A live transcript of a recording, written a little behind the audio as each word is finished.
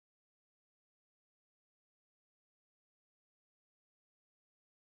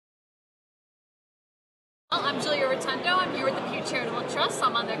I'm Julia Rotundo. I'm here with the Pew Charitable Trust.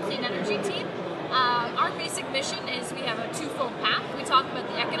 I'm on the clean energy team. Our basic mission is we have a twofold path. We talk about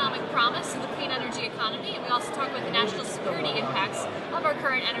the economic promise of the clean energy economy, and we also talk about the national security impacts of our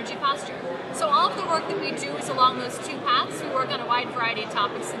current energy posture. So all of the work that we do is along those two paths. We work on a wide variety of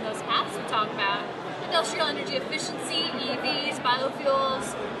topics in those paths. We talk about industrial energy efficiency, EVs,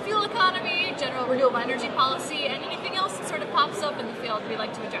 biofuels, fuel economy, general renewable energy policy, and anything else that sort of pops up in the field we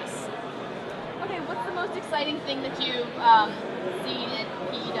like to address. Okay, what's the most exciting thing that you've seen at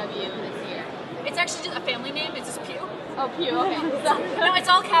PEW this year? It's actually just a family name. It's just Pew. Oh, Pew. Okay. No, it's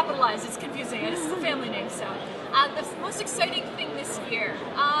all capitalized. It's confusing. It's just a family name. So, the most exciting thing this year.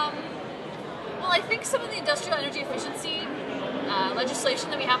 Well, I think some of the industrial energy efficiency legislation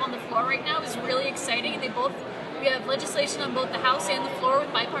that we have on the floor right now is really exciting. We have legislation on both the House and the floor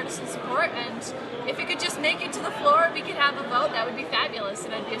with bipartisan support, and if it could just make it to the floor, we could have a vote. That would be fabulous,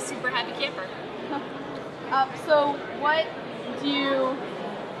 and I'd be a super happy camper. So, what do you,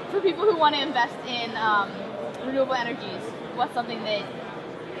 for people who want to invest in renewable energies, what's something that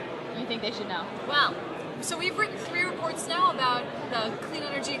you think they should know? Well, so we've written 3 reports now about the clean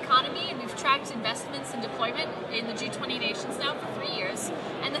energy economy, and we've tracked investments and deployment in the G20 nations now for 3 years.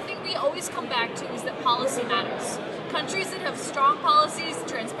 And the thing we always come back to is that policy matters. Countries that have strong policies,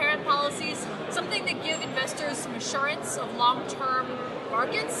 transparent policies, something that give investors some assurance of long-term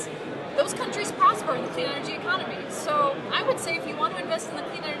markets, those countries prosper in the clean energy economy. So I would say if you want to invest in the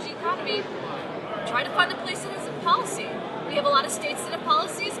clean energy economy, try to find a place that has a policy. We have a lot of states that have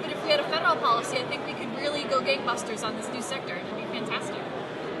policies, but if we had a federal policy, I think we could really go gangbusters on this new sector, and it'd be fantastic.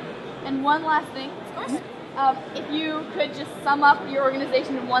 And one last thing. Of course. If you could just sum up your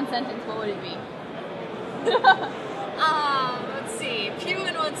organization in one sentence, what would it be? Let's see. Pew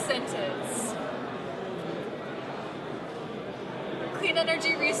in one sentence. Clean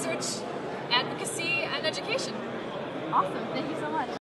energy research, advocacy, and education. Awesome. Thank you so much.